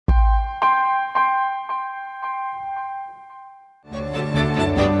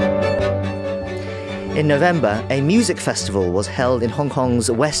In November, a music festival was held in Hong Kong's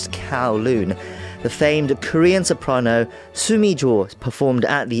West Kowloon. The famed Korean Soprano Sumi Jo performed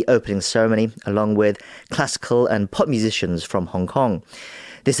at the opening ceremony, along with classical and pop musicians from Hong Kong.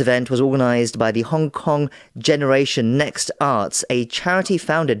 This event was organised by the Hong Kong Generation Next Arts, a charity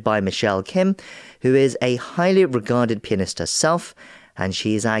founded by Michelle KIM, who is a highly regarded pianist herself, and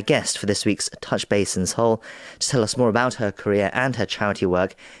she is our guest for this week's Touch Base in Seoul. To tell us more about her career and her charity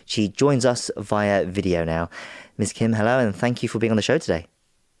work, she joins us via video now. Ms. Kim, hello, and thank you for being on the show today.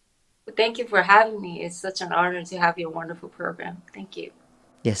 Thank you for having me. It's such an honor to have your wonderful program. Thank you.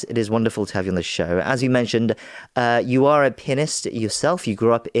 Yes, it is wonderful to have you on the show. As you mentioned, you are a pianist yourself. You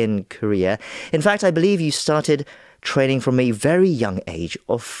grew up in Korea. In fact, I believe you started training from a very young age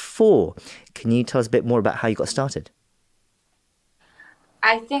of 4. Can you tell us a bit more about how you got started?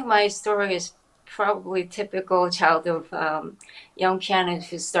 I think my story is probably typical child of young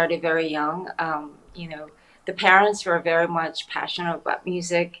pianist who started very young. The parents were very much passionate about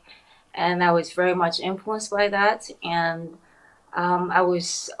music, and I was very much influenced by that. And I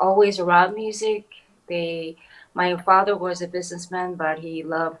was always around music. My father was a businessman, but he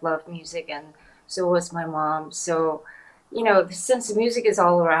loved music, and so was my mom. So, since the music is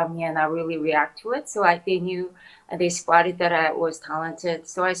all around me and I really react to it, so they knew and they spotted that I was talented.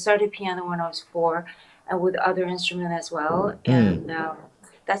 So I started piano when I was 4 and with other instruments as well. And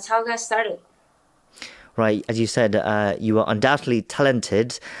that's how I got started. Right, as you said, you are undoubtedly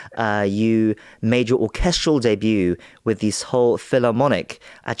talented. You made your orchestral debut with the Seoul Philharmonic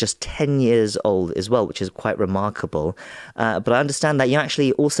at just 10 years old as well, which is quite remarkable. But I understand that you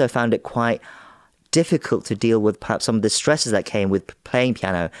actually also found it quite difficult to deal with perhaps some of the stresses that came with playing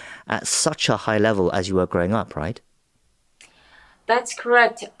piano at such a high level as you were growing up, right? That's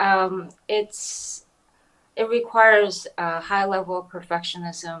correct. It requires a high level of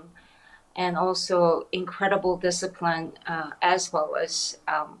perfectionism and also incredible discipline, as well as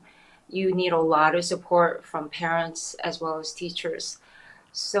you need a lot of support from parents as well as teachers.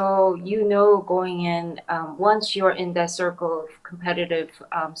 So, going in, once you're in that circle of competitive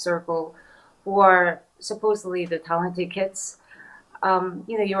circle, who are supposedly the talented kids,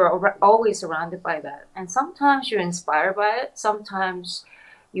 you're always surrounded by that. And sometimes you're inspired by it. Sometimes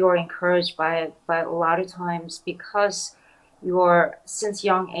you're encouraged by it. But a lot of times, because since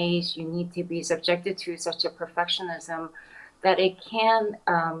young age, you need to be subjected to such a perfectionism that it can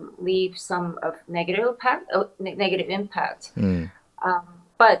leave some of negative impact.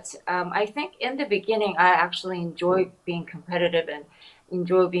 But I think in the beginning, I actually enjoyed being competitive and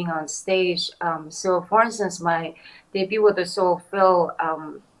enjoy being on stage. So, for instance, my debut with the Seoul Phil,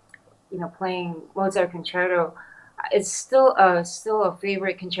 playing Mozart Concerto, it's still a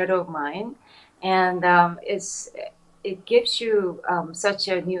favorite concerto of mine, and it gives you such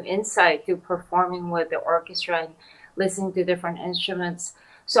a new insight to performing with the orchestra and listening to different instruments.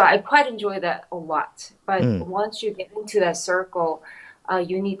 So I quite enjoy that a lot. But once you get into that circle,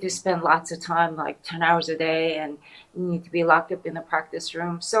 you need to spend lots of time, like 10 hours a day, and you need to be locked up in the practice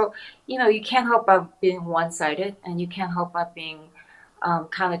room. So, you can't help but being one-sided, and you can't help but being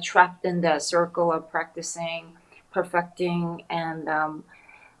kind of trapped in that circle of practicing, perfecting, and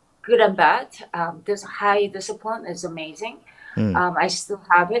good and bad. This high discipline is amazing. I still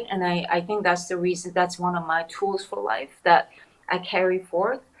have it, and I think that's the reason, that's one of my tools for life that I carry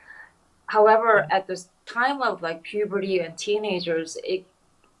forth. However, at the time of like puberty and teenagers,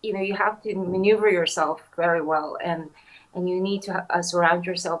 you have to maneuver yourself very well, and you need to surround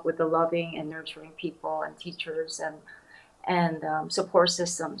yourself with the loving and nurturing people and teachers and support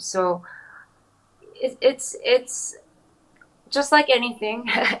systems. So it's just like anything,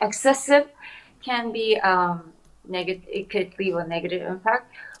 excessive can be negative. It could leave a negative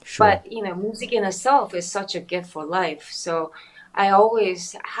impact. Sure. But music in itself is such a gift for life. So I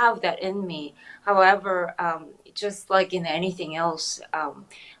always have that in me. However, just like in anything else,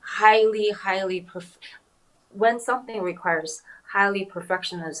 when something requires highly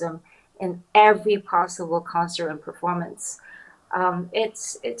perfectionism in every possible concert and performance,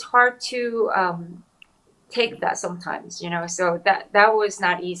 it's hard to take that sometimes, So that was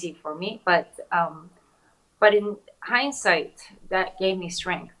not easy for me, but in hindsight, that gave me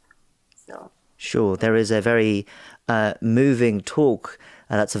strength. So. Sure, there is a very moving talk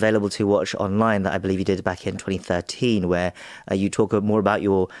that's available to watch online that I believe you did back in 2013, where you talk more about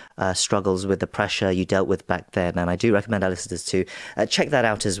your struggles with the pressure you dealt with back then. And I do recommend our listeners to check that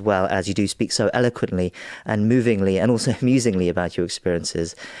out as well, as you do speak so eloquently and movingly and also amusingly about your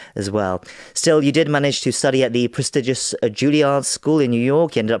experiences as well. Still, you did manage to study at the prestigious Juilliard School in New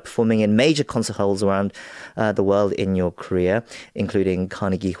York. You ended up performing in major concert halls around the world in your career, including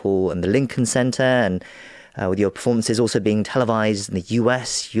Carnegie Hall and the Lincoln Center, and with your performances also being televised in the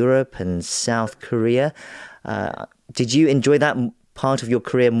US, Europe, and South Korea. Did you enjoy that part of your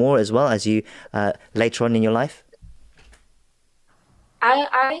career more as well as you later on in your life?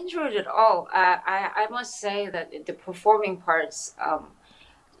 I enjoyed it all. I must say that the performing parts,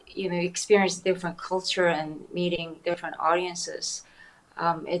 experience different culture and meeting different audiences.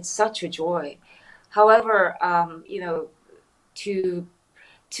 It's such a joy. However,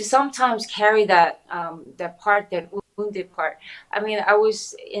 to sometimes carry that that wounded part. I mean, I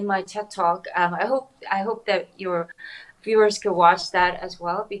was in my TED talk. I hope that your viewers could watch that as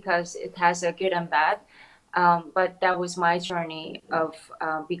well, because it has a good and bad. But that was my journey of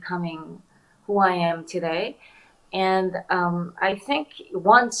becoming who I am today. And I think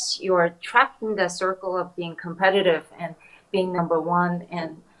once you're trapped in that circle of being competitive and being number one,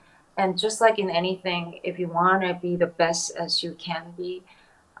 and just like in anything, if you want to be the best as you can be,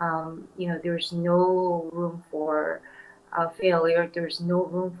 there's no room for failure. There's no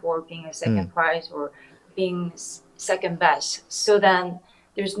room for being a second prize or being second best. So then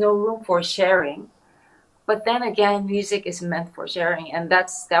there's no room for sharing. But then again, music is meant for sharing, and that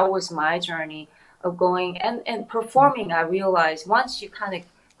was my journey of going and performing. I realized once you kind of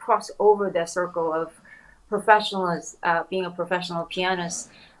cross over that circle of professionals, being a professional pianist,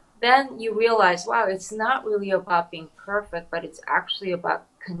 then you realize, wow, it's not really about being perfect, but it's actually about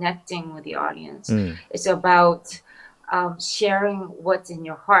connecting with the audience. It's about sharing what's in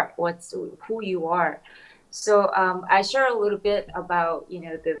your heart, who you are. So I share a little bit about,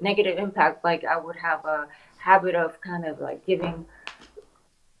 the negative impact. Like I would have a habit of kind of like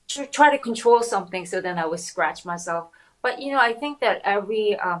try to control something. So then I would scratch myself. But, I think that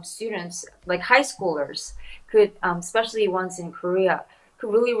every students, like high schoolers, could, especially ones in Korea,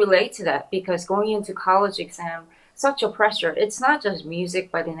 could really relate to that, because going into college exam, such a pressure. It's not just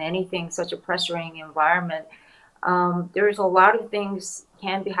music, but in anything, such a pressuring environment. There's a lot of things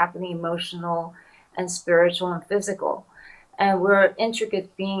can be happening, emotional and spiritual and physical, and we're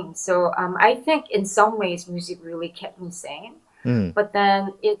intricate beings. So I think in some ways music really kept me sane. But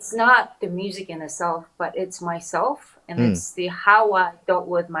then it's not the music in itself, but it's myself, and it's the how I dealt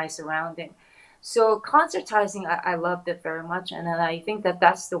with my surrounding. So concertizing, I loved it very much, and then I think that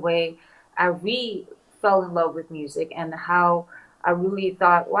that's the way I fell in love with music, and how I really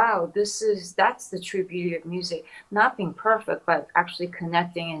thought, wow, that's the true beauty of music, not being perfect, but actually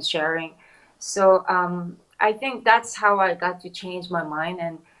connecting and sharing. So I think that's how I got to change my mind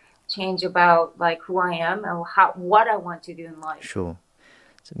and change about like who I am and what I want to do in life. Sure.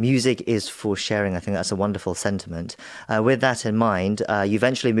 So music is for sharing. I think that's a wonderful sentiment. With that in mind, you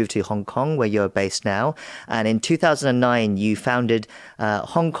eventually moved to Hong Kong, where you're based now. And in 2009, you founded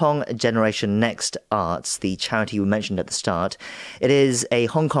Hong Kong Generation Next Arts, the charity you mentioned at the start. It is a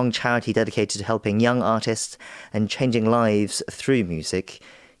Hong Kong charity dedicated to helping young artists and changing lives through music.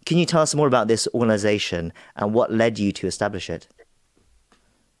 Can you tell us more about this organization and what led you to establish it?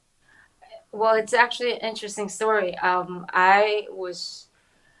 Well, it's actually an interesting story. I was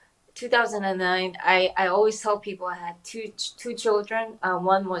 2009. I always tell people I had two children.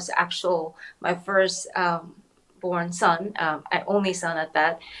 One was my first born son, my only son at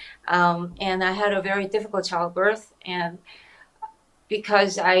that, and I had a very difficult childbirth, and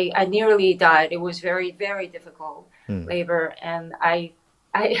because I nearly died, it was very, very difficult labor, and I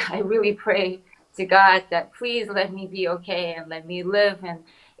really pray to God that please let me be okay and let me live, and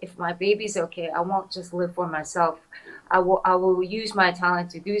if my baby's okay, I won't just live for myself. I will use my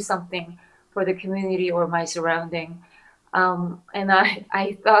talent to do something for the community or my surrounding. And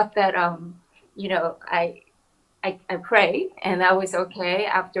I thought that I prayed, and I was okay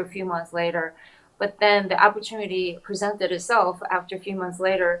after a few months later. But then the opportunity presented itself after a few months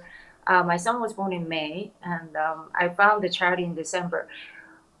later. My son was born in May, and I found the charity in December.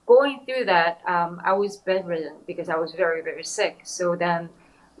 Going through that, I was bedridden because I was very, very sick. So then,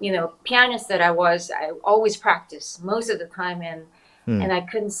 pianist that I always practiced most of the time, and I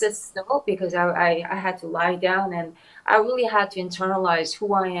couldn't sit still because I had to lie down, and I really had to internalize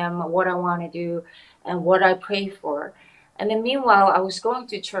who I am, what I want to do, and what I pray for. And then meanwhile, I was going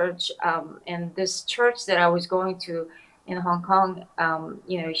to church, and this church that I was going to in Hong Kong,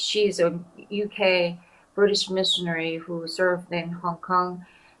 she's a UK British missionary who served in Hong Kong,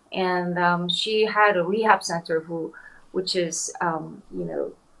 and she had a rehab center which is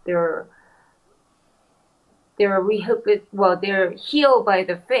they're they're healed by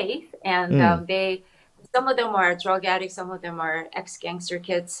the faith, and some of them are drug addicts, some of them are ex-gangster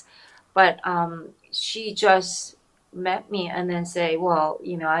kids, but she just met me and then say, well,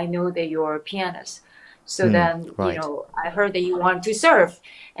 I know that you're a pianist, so then Right. I heard that you want to serve,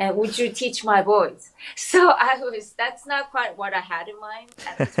 and would you teach my boys? So that's not quite what I had in mind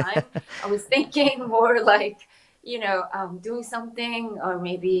at the time. I was thinking more like doing something, or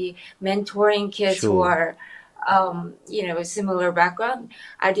maybe mentoring kids who Sure. are similar background.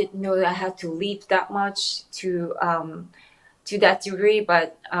 I didn't know that I had to leap that much to that degree,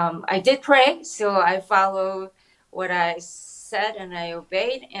 but I did pray, so I followed what I said and I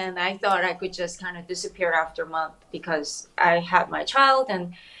obeyed, and I thought I could just kind of disappear after a month because I had my child,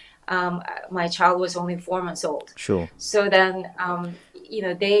 and my child was only 4 months old. Sure. So then,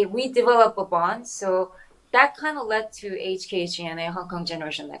 we developed a bond. So that kind of led to HKGNA, Hong Kong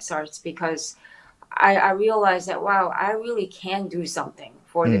Generation Next Arts, because I realized that, wow, I really can do something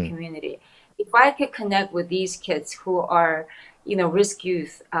for the community. If I could connect with these kids who are, risk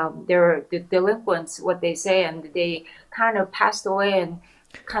youth, they're the delinquents, what they say, and they kind of passed away and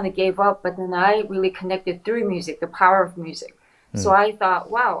kind of gave up. But then I really connected through music, the power of music. So I thought,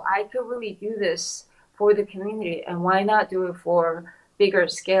 wow, I could really do this for the community, and why not do it for bigger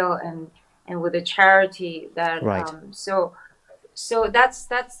scale and with a charity that Right. So that's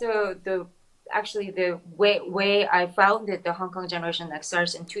the actually the way I founded the Hong Kong Generation Next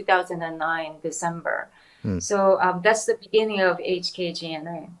Arts in 2009 December. So that's the beginning of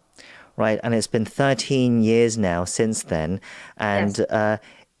HKGNA. Right, and it's been 13 years now since then, and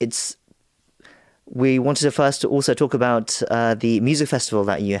Yes. we wanted to first also talk about the music festival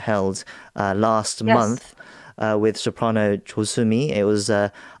that you held last Yes. month with soprano Jo Sumi. It was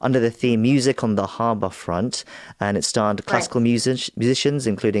under the theme Music on the Harbour Front, and it starred classical musicians,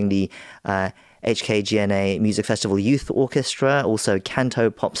 including the HKGNA Music Festival Youth Orchestra, also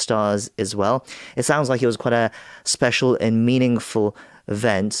canto-pop stars as well. It sounds like it was quite a special and meaningful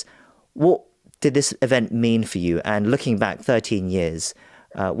event. What did this event mean for you? And looking back 13 years,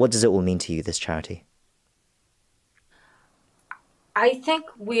 what does it all mean to you, this charity? I think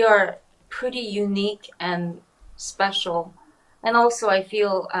we are pretty unique and special. And also I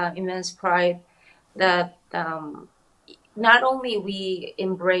feel immense pride that not only we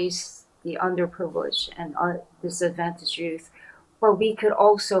embrace the underprivileged and disadvantaged youth, but we could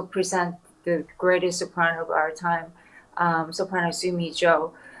also present the greatest soprano of our time, Soprano Sumi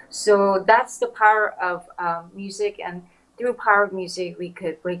Jo. So that's the power of music, and through power of music, we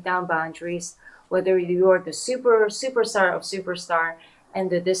could break down boundaries, whether you are the superstar of superstar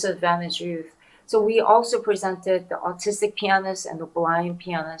and the disadvantaged youth. So we also presented the autistic pianists and the blind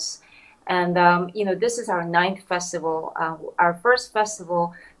pianists. And, this is our 9th festival. Our first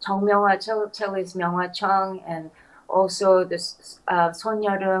festival, 정명화 cellist Myung-Hwa Chung, and also the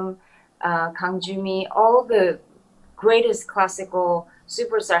손여름, 강주미, all the greatest classical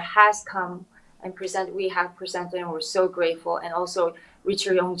superstar has come and we have presented, and we're so grateful. And also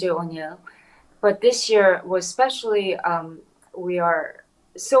Richard Youngjae O'Neill. But this year was especially, we are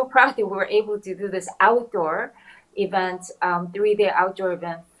so proud that we were able to do this outdoor event, 3-day outdoor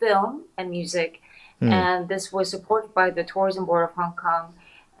event, film and music. And this was supported by the Tourism Board of Hong Kong.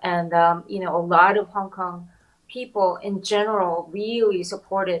 And, a lot of Hong Kong people in general really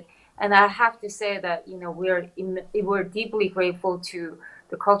supported. And I have to say that, we're deeply grateful to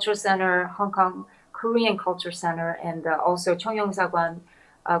the Cultural Center, Hong Kong Korean Culture Center, and also Cheongyongsa관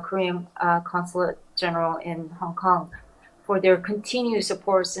Korean Consulate General in Hong Kong for their continued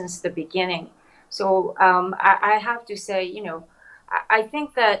support since the beginning. So I have to say, I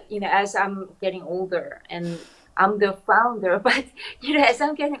think that, as I'm getting older, and I'm the founder, but, as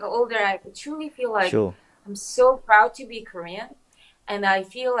I'm getting older, I truly feel like I'm so proud to be Korean. And I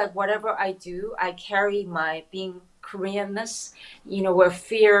feel like whatever I do, I carry my being Koreanness, we're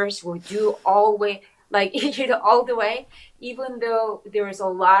fierce, we'll do all way, like, all the way, even though there is a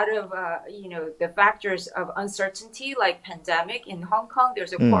lot of, the factors of uncertainty, like pandemic in Hong Kong,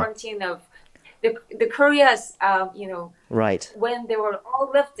 there's a quarantine of the Koreas, right. When they were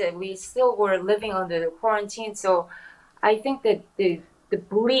all lifted, we still were living under the quarantine. So I think that the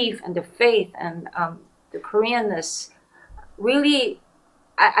belief and the faith and the Koreanness really,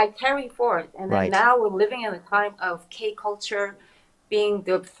 I carry forth. And then now we're living in a time of K culture being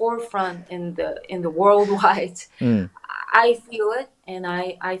the forefront in the worldwide. I feel it, and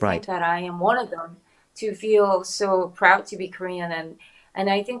I think that I am one of them to feel so proud to be Korean. And And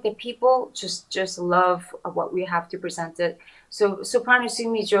I think that people just love what we have to present it. So Soprano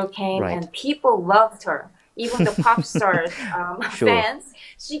Sumi Jo came, Right. and people loved her. Even the pop star Sure. fans,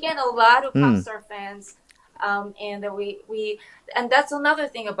 she get a lot of pop star fans, and and that's another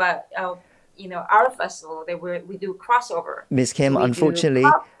thing about our festival, that we do crossover. Miss Kim, So we do unfortunately,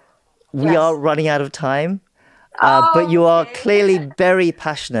 pop. we are Yes. running out of time. Oh, But you are okay. clearly very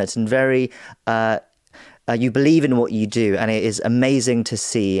passionate and very, you believe in what you do, and it is amazing to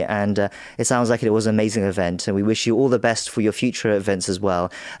see. And it sounds like it was an amazing event, and we wish you all the best for your future events as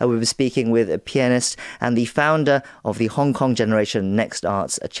well. We were speaking with a pianist and the founder of the Hong Kong Generation Next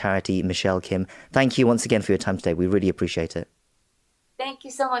Arts charity, Michelle Kim. Thank you once again for your time today. We really appreciate it. Thank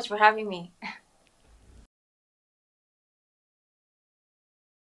you so much for having me.